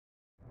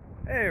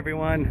Hey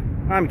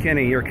everyone, I'm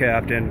Kenny, your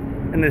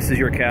captain, and this is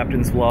your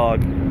captain's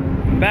vlog.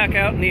 I'm back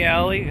out in the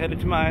alley, headed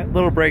to my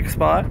little break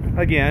spot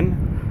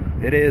again.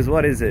 It is,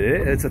 what is it?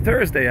 It's a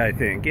Thursday, I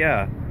think.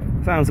 Yeah,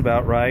 sounds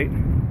about right.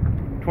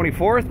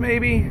 24th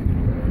maybe?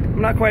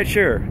 I'm not quite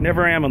sure.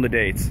 Never am on the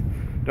dates.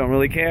 Don't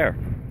really care.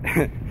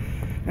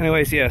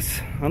 Anyways,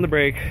 yes, on the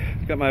break,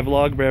 got my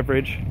vlog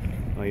beverage.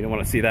 Oh, you don't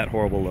want to see that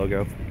horrible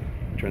logo.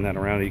 Turn that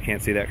around, you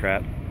can't see that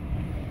crap.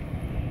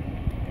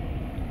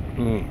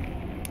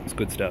 It's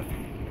good stuff.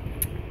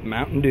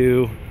 Mountain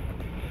Dew.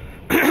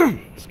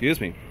 Excuse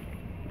me.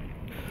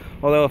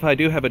 Although if I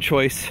do have a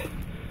choice,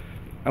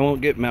 I won't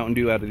get Mountain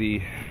Dew out of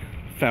the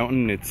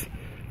fountain. It's,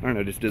 I don't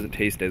know, just doesn't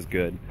taste as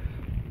good.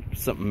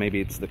 Something, maybe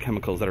it's the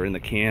chemicals that are in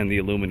the can, the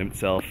aluminum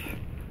itself.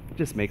 It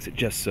just makes it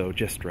just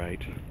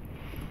right.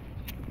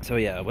 So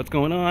yeah, what's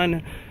going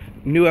on?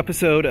 New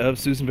episode of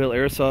Susanville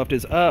Airsoft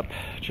is up.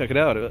 Check it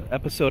out,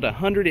 episode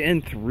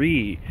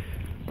 103.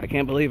 I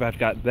can't believe I've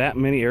got that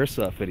many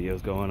airsoft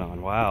videos going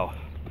on. Wow.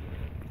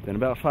 It's been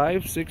about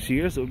 5-6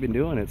 years that we've been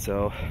doing it,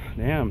 so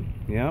damn,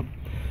 yeah.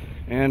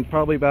 And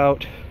probably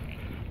about,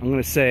 I'm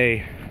gonna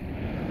say,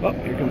 oh,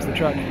 here comes the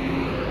truck.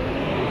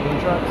 The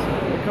trucks,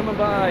 they're coming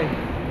by.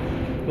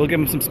 We'll give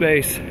them some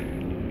space.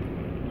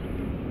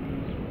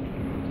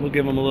 We'll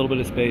give them a little bit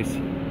of space.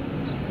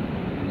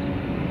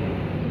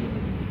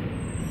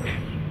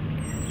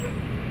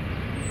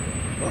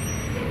 Oh,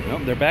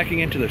 no, they're backing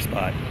into their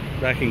spot.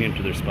 Backing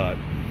into their spot.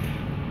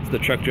 The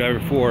truck driver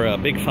for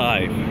Big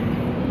 5.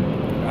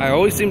 I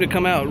always seem to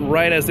come out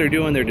right as they're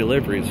doing their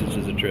deliveries, which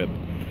is a trip.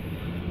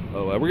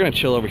 Oh, we're gonna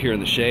chill over here in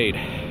the shade.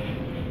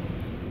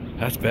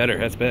 That's better,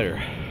 that's better.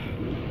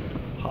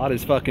 Hot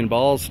as fucking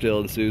balls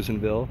still in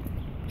Susanville.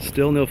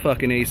 Still no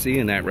fucking AC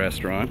in that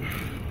restaurant.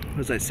 What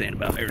was I saying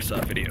about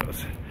airsoft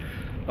videos?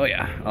 Oh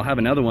yeah, I'll have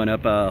another one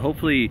up.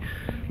 Hopefully,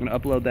 I'm gonna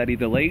upload that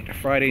either late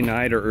Friday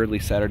night or early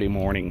Saturday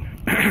morning.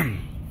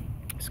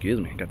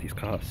 Excuse me, got these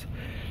coughs.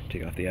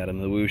 Take off the Adam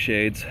the Woo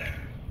shades,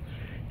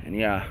 and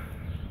yeah,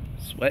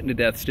 sweating to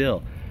death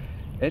still.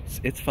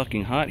 It's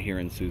fucking hot here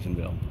in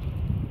Susanville.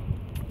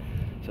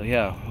 So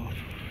yeah,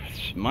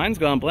 mine's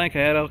gone blank. I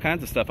had all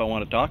kinds of stuff I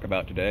want to talk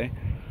about today.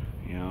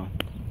 You know,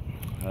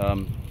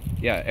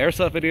 yeah,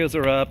 airsoft videos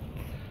are up.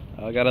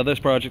 I got other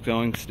projects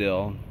going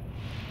still.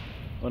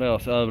 What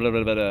else? A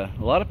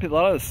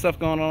lot of stuff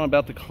going on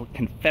about the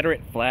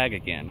Confederate flag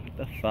again. What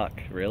the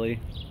fuck, really?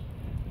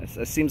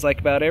 It seems like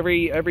about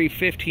every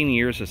 15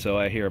 years or so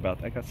I hear about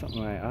that. I got something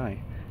in my eye.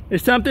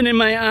 There's something in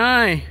my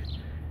eye.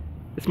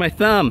 It's my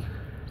thumb.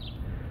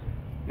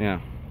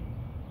 Yeah.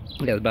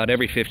 Yeah, about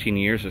every 15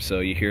 years or so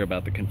you hear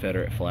about the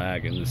Confederate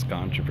flag and this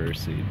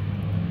controversy.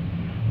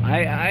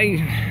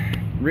 I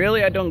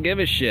really don't give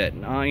a shit,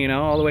 you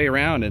know, all the way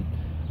around. And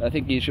I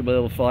think you should be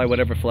able to fly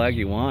whatever flag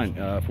you want,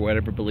 for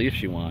whatever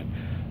beliefs you want.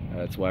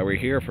 That's why we're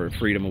here, for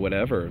freedom or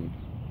whatever.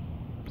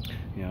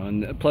 You know,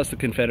 and plus the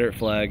Confederate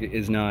flag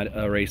is not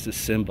a racist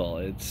symbol.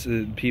 It's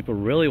people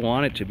really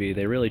want it to be.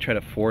 They really try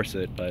to force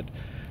it, but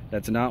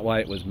that's not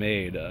why it was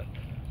made. The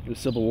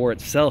Civil War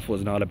itself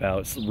was not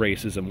about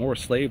racism or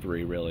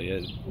slavery, really.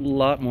 A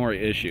lot more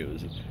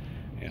issues.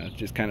 You know, it's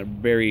just kind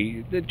of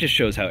it just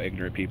shows how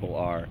ignorant people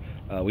are.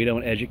 We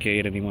don't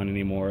educate anyone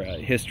anymore.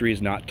 History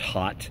is not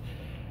taught.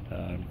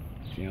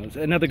 You know, it's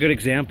another good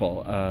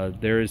example.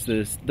 There is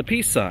the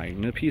peace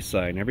sign. The peace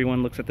sign.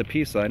 Everyone looks at the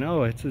peace sign.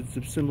 Oh, it's a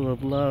symbol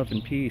of love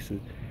and peace.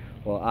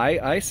 Well,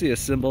 I see a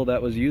symbol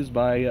that was used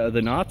by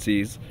the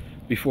Nazis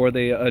before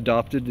they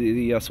adopted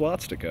the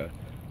swastika.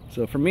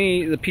 So for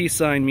me, the peace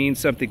sign means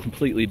something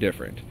completely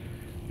different.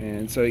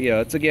 And so yeah,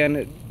 it's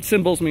again,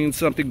 symbols mean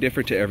something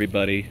different to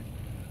everybody.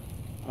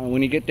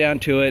 When you get down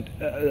to it,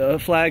 a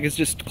flag is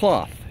just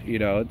cloth. You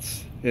know,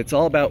 it's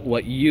all about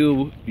what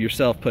you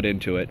yourself put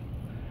into it.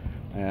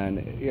 And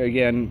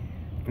again,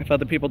 if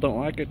other people don't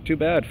like it, too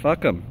bad,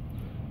 fuck them.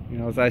 You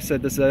know, as I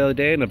said this the other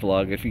day in the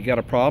vlog, if you got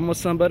a problem with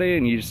somebody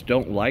and you just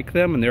don't like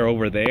them and they're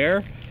over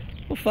there,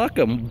 well, fuck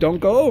them. Don't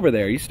go over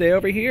there. You stay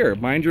over here.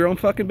 Mind your own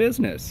fucking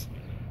business.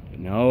 But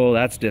no,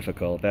 that's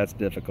difficult. That's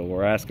difficult.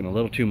 We're asking a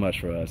little too much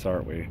for us,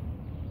 aren't we?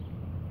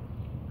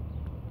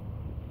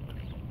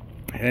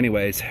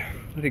 Anyways,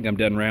 I think I'm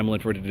done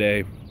rambling for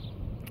today.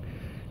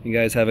 You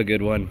guys have a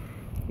good one.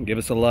 Give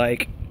us a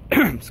like.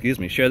 Excuse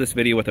me. Share this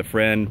video with a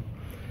friend.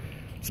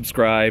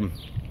 Subscribe,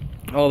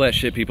 all that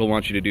shit people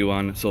want you to do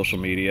on social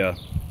media.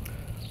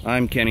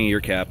 I'm Kenny, your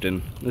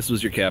captain. This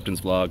was your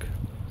captain's vlog.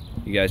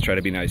 You guys try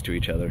to be nice to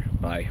each other.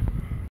 Bye.